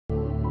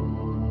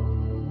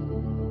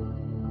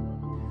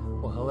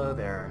Hello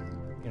there.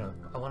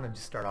 I want to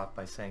just start off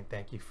by saying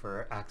thank you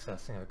for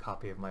accessing a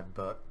copy of my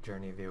book,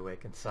 Journey of the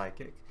Awakened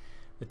Psychic,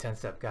 the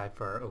 10-step guide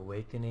for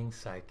awakening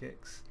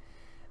psychics.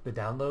 The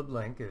download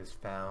link is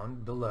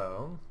found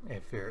below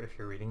if you're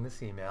reading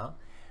this email,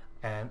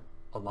 and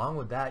along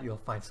with that you'll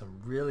find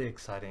some really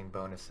exciting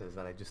bonuses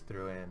that I just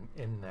threw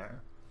in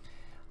there.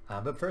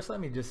 But first let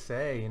me just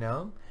say,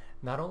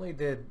 not only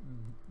did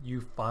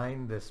you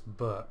find this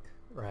book,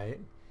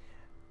 right?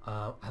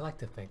 I like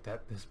to think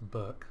that this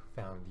book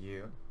found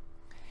you.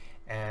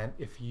 And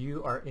if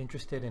you are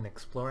interested in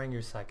exploring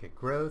your psychic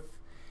growth,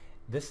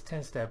 this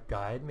 10-step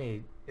guide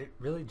may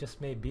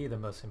be the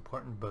most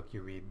important book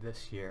you read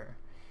this year.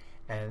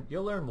 And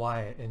you'll learn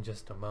why in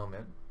just a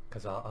moment,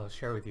 because I'll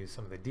share with you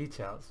some of the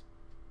details.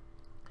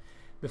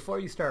 Before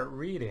you start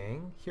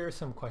reading, here are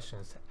some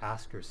questions to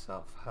ask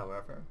yourself,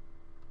 however.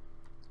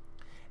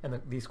 And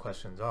these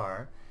questions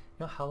are,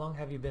 how long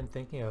have you been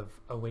thinking of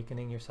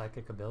awakening your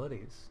psychic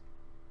abilities?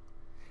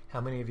 How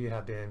many of you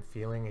have been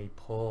feeling a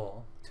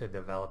pull to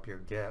develop your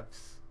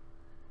gifts?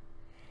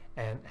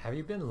 And have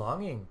you been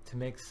longing to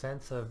make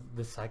sense of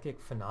the psychic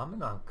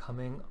phenomenon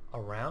coming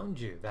around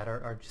you that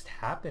are just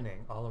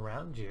happening all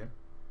around you?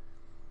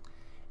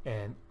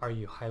 And are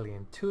you highly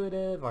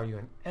intuitive? Are you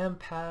an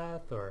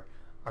empath? Or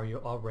are you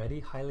already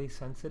highly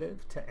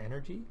sensitive to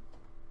energy?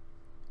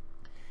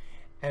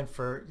 And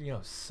for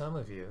some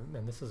of you,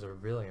 and this is a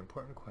really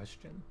important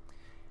question,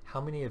 how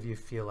many of you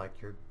feel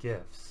like your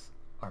gifts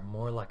are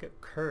more like a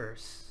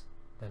curse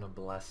than a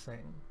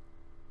blessing,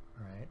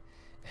 right?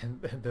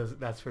 And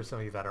that's for some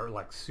of you that are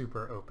like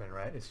super open,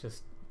 right? It's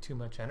just too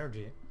much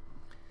energy.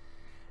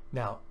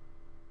 Now,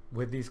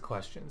 with these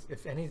questions,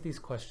 if any of these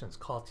questions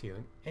call to you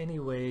in any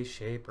way,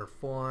 shape, or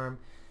form,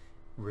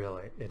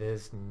 really, it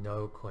is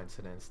no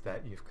coincidence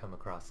that you've come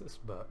across this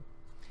book.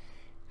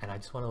 And I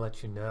just want to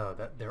let you know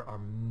that there are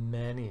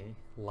many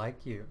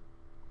like you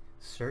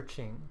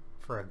searching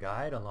for a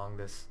guide along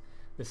this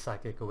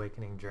psychic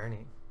awakening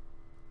journey.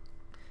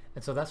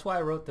 And so that's why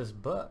I wrote this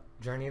book,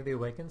 Journey of the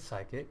Awakened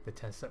Psychic, the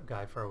 10-step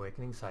guide for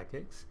awakening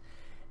psychics.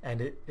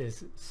 And it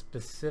is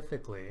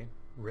specifically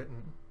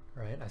written,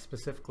 right? I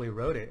specifically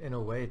wrote it in a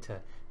way to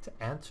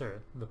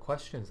answer the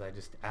questions I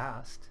just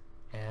asked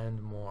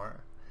and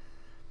more.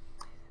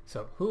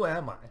 So who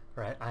am I,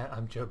 right?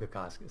 I'm Joe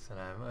Gakoskis, and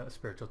I'm a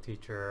spiritual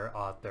teacher,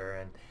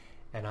 author,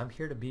 and I'm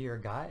here to be your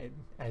guide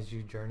as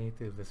you journey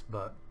through this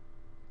book.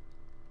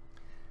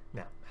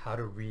 Now, how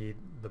to read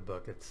the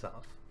book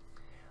itself.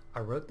 I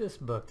wrote this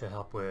book to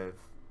help with,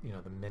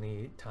 the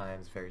many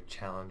times very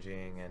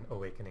challenging and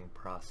awakening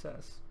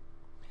process.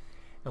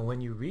 And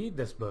when you read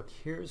this book,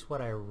 here's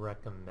what I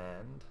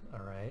recommend,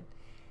 all right?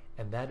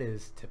 And that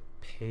is to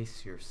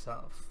pace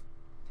yourself.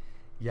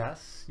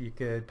 Yes, you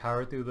could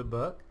power through the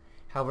book.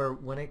 However,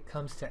 when it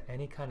comes to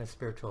any kind of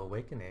spiritual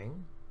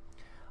awakening,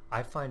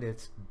 I find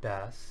it's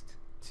best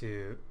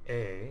to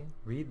A,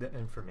 read the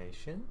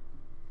information,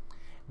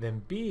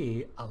 then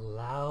B,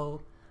 allow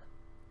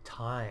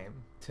time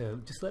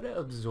to just let it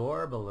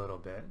absorb a little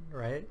bit,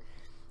 right?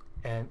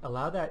 And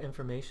allow that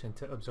information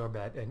to absorb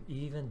at an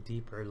even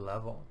deeper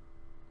level.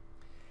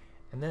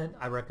 And then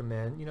I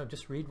recommend,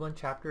 just read one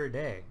chapter a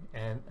day.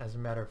 And as a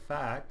matter of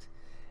fact,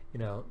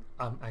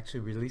 I'm actually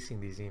releasing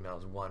these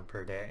emails one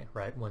per day,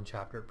 right? One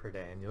chapter per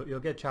day. And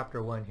you'll get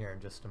chapter 1 here in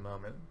just a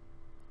moment.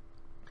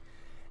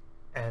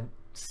 And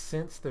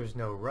since there's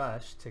no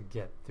rush to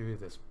get through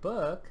this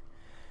book,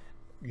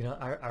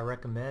 I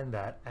recommend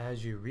that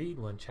as you read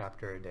one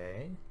chapter a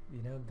day,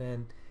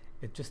 then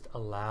it just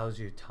allows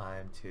you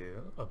time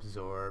to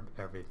absorb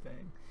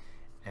everything.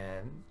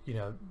 And,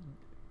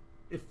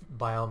 if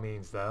by all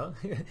means though,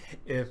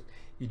 if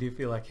you do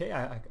feel like, hey,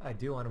 I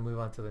do want to move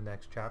on to the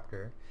next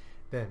chapter,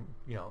 then,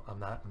 I'm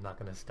not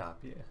going to stop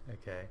you,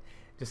 okay?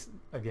 Just,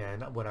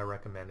 again, what I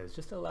recommend is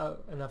just allow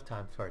enough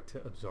time for it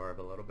to absorb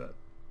a little bit.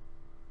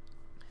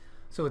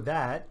 So with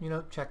that,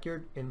 check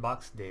your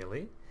inbox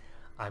daily.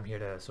 I'm here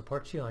to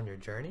support you on your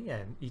journey,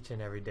 and each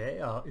and every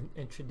day I'll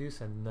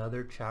introduce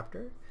another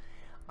chapter.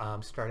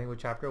 Starting with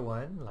chapter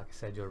 1, like I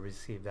said, you'll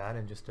receive that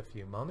in just a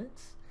few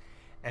moments,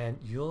 and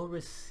you'll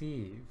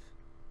receive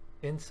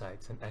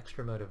insights and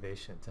extra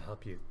motivation to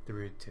help you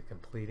through to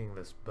completing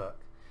this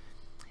book.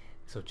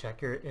 So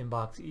check your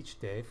inbox each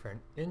day for an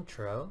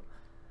intro.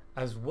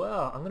 As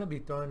well, I'm going to be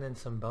throwing in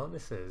some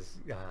bonuses,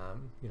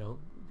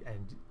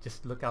 and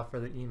just look out for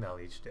the email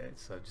each day.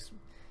 So just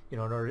in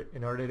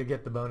order to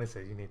get the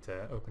bonuses, you need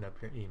to open up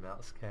your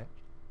emails, okay?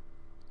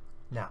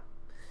 Now,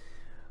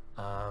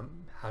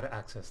 how to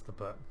access the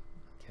book,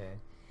 okay?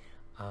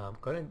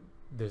 Go ahead and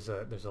there's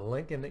a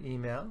link in the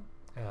email.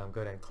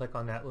 Go ahead and click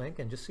on that link,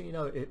 and just so you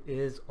know, it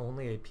is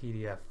only a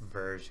PDF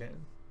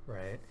version,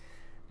 right?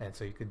 And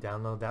so you could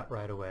download that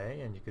right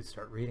away, and you could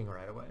start reading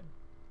right away.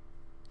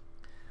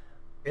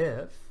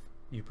 If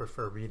you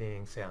prefer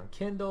reading, say, on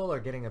Kindle or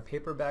getting a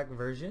paperback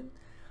version,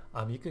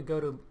 you could go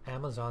to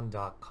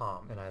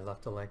Amazon.com, and I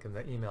left a link in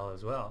the email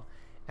as well.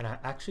 And I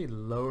actually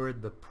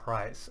lowered the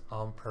price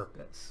on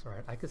purpose,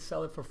 right? I could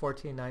sell it for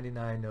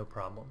 $14.99, no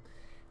problem.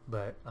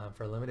 but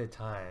for a limited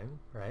time,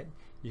 right,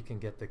 you can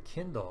get the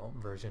Kindle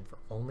version for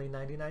only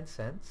 99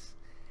 cents,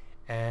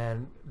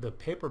 and the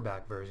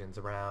paperback version's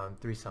around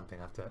 3 something.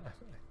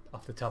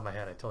 Off the top of my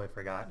head, I totally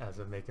forgot as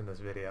of making this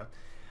video.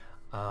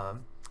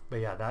 But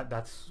yeah,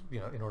 that's,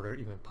 you know, in order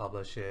to even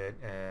publish it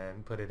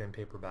and put it in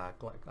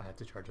paperback, like I had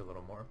to charge a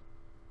little more.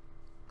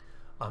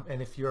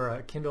 And if you're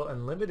a Kindle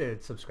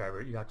Unlimited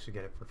subscriber, you actually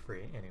get it for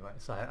free anyway.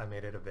 So I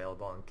made it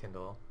available on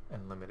Kindle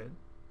Unlimited.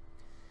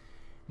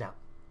 Now,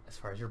 as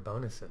far as your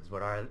bonuses,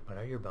 what are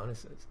your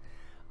bonuses?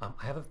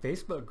 I have a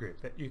Facebook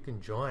group that you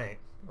can join,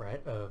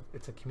 right?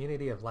 It's a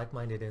community of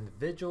like-minded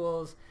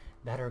individuals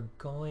that are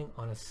going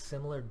on a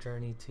similar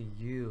journey to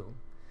you.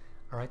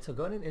 All right, so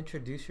go ahead and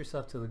introduce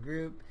yourself to the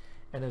group,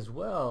 and as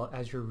well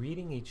as you're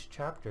reading each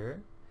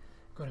chapter,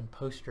 go ahead and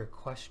post your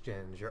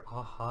questions, your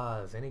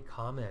ahas, any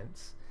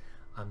comments.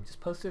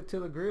 Just post it to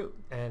the group,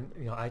 and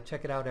you know, I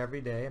check it out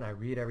every day and I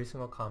read every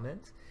single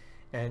comment,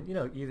 and you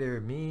know, either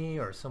me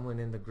or someone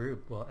in the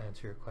group will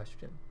answer your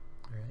question.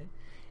 All right,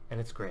 and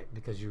it's great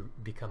because you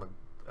become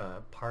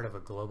a part of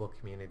a global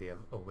community of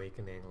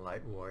awakening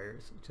light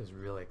warriors, which is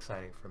really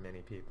exciting for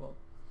many people.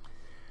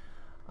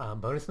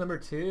 Bonus number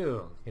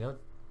 2, you know,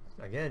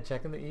 again,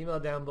 checking the email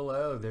down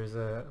below.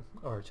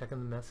 Or checking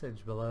the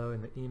message below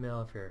in the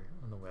email. If you're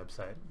on the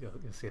website, you'll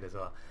see it as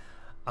well.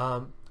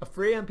 A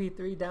free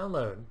MP3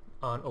 download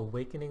on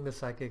awakening the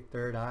psychic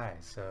third eye.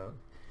 So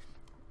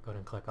go ahead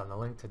and click on the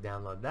link to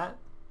download that.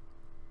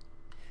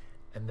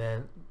 And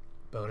then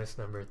bonus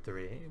number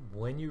 3,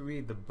 when you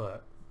read the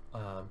book,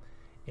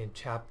 in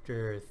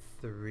chapter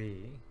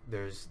 3,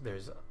 there's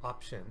an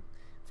option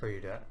for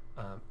you to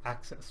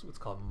access what's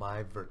called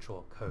My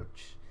Virtual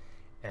Coach,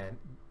 and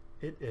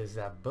it is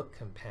that book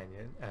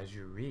companion as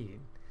you read.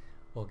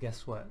 Well,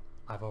 guess what?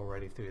 I've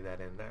already threw that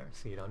in there,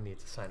 so you don't need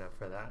to sign up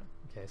for that.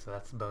 Okay, so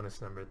that's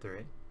bonus number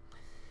 3.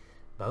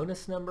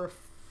 Bonus number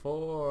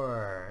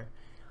 4.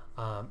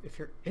 If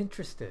you're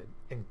interested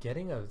in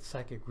getting a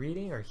psychic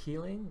reading or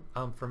healing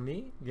from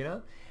me, you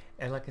know,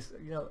 and like I said,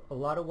 you know, a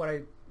lot of what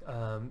I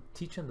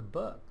teach in the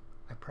book,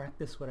 I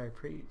practice what I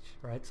preach,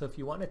 right? So if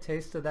you want a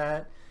taste of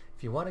that,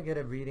 if you want to get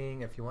a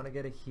reading, if you want to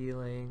get a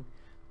healing,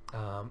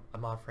 I'm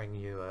offering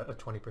you a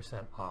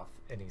 20% off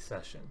any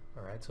session.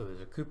 All right, so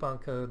there's a coupon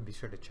code. Be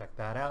sure to check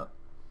that out.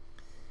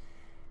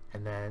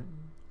 And then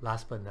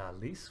last but not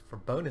least, for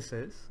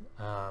bonuses,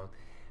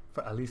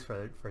 at least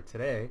for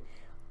today,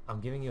 I'm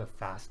giving you a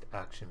fast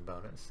action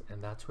bonus,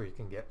 and that's where you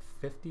can get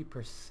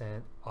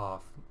 50%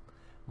 off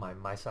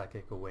my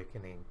Psychic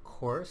Awakening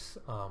course,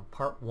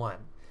 part 1.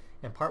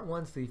 And part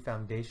 1's the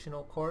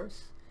foundational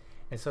course.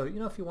 And so, you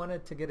know, if you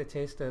wanted to get a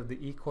taste of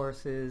the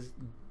e-courses,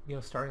 you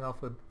know, starting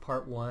off with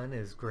part 1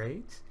 is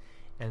great.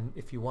 And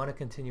if you want to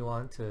continue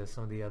on to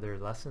some of the other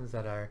lessons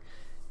that are,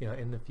 you know,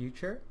 in the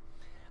future,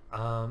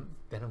 then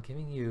I'm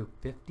giving you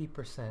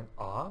 50%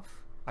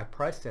 off. I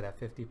priced it at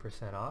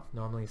 50% off.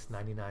 Normally it's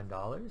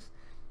 $99,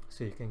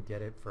 so you can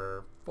get it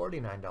for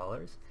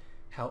 $49.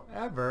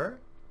 However,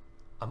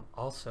 I'm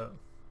also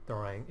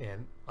throwing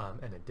in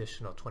an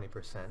additional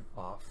 20%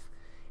 off.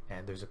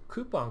 And there's a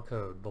coupon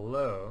code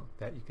below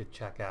that you could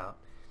check out.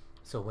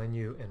 So when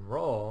you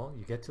enroll,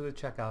 you get to the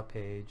checkout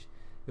page,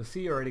 you'll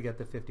see you already get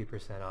the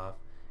 50% off.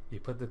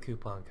 You put the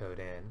coupon code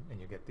in and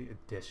you get the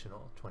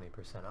additional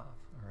 20% off,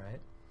 all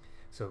right?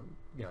 So,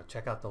 you know,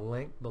 check out the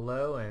link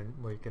below and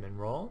where you can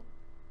enroll.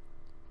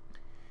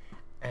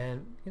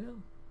 And, you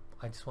know,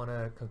 I just want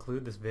to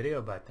conclude this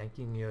video by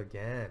thanking you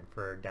again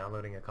for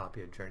downloading a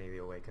copy of Journey of the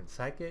Awakened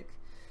Psychic.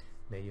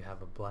 May you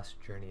have a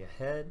blessed journey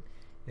ahead.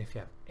 And if you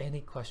have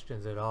any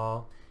questions at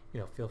all,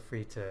 you know, feel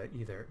free to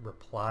either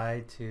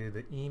reply to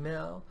the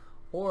email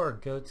or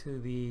go to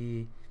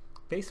the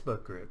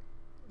Facebook group,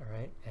 all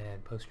right,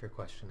 and post your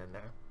question in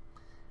there.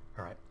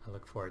 All right, I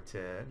look forward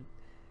to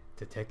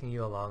taking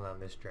you along on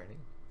this journey.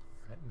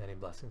 All right, many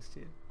blessings to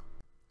you.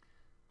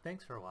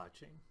 Thanks for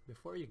watching.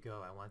 Before you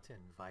go, I want to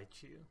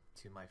invite you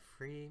to my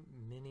free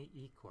mini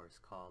e-course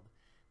called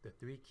The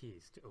 3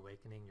 Keys to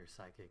Awakening Your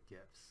Psychic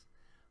Gifts.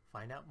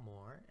 Find out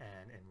more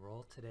and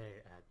enroll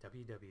today at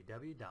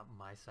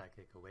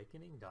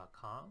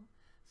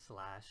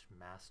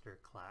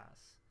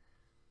www.mypsychicawakening.com/masterclass.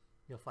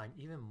 You'll find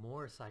even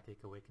more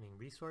Psychic Awakening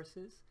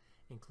resources,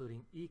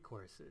 including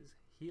e-courses,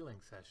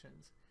 healing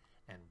sessions,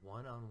 and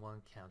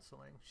one-on-one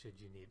counseling should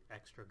you need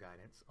extra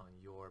guidance on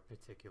your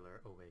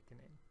particular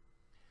awakening.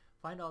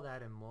 Find all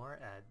that and more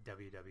at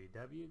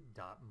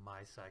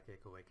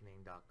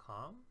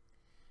www.mypsychicawakening.com.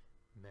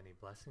 Many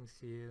blessings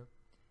to you.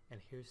 And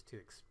here's to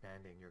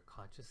expanding your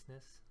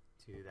consciousness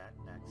to that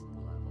next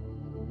level.